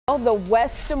The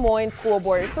West Des Moines School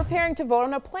Board is preparing to vote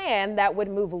on a plan that would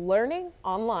move learning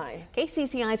online.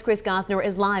 KCCI's Chris Gothner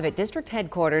is live at district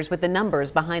headquarters with the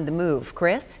numbers behind the move.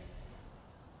 Chris?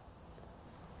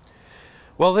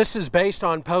 Well, this is based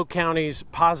on Polk County's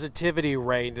positivity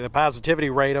rate. The positivity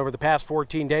rate over the past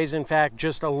 14 days, in fact,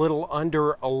 just a little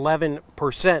under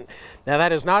 11%. Now,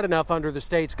 that is not enough under the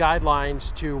state's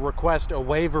guidelines to request a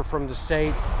waiver from the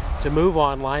state to move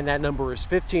online. That number is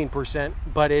 15%,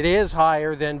 but it is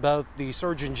higher than both the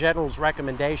Surgeon General's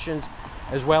recommendations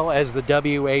as well as the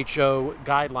WHO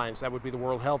guidelines. That would be the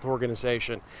World Health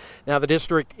Organization. Now, the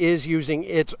district is using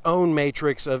its own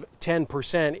matrix of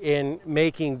 10% in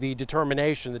making the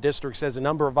determination. The district says a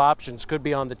number of options could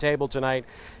be on the table tonight,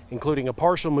 including a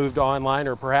partial move to online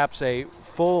or perhaps a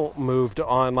full move to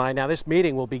online. Now, this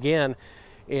meeting will begin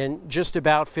in just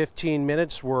about 15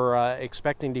 minutes. We're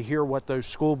expecting to hear what those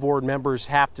school board members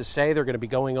have to say. They're going to be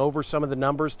going over some of the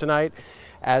numbers tonight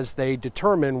as they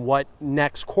determine what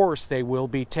next course they will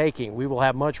be taking. We will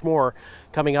have much more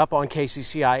coming up on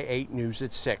KCCI 8 News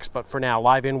at 6. But for now,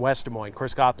 live in West Des Moines,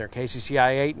 Chris Gothner,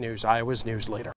 KCCI 8 News, Iowa's news leader.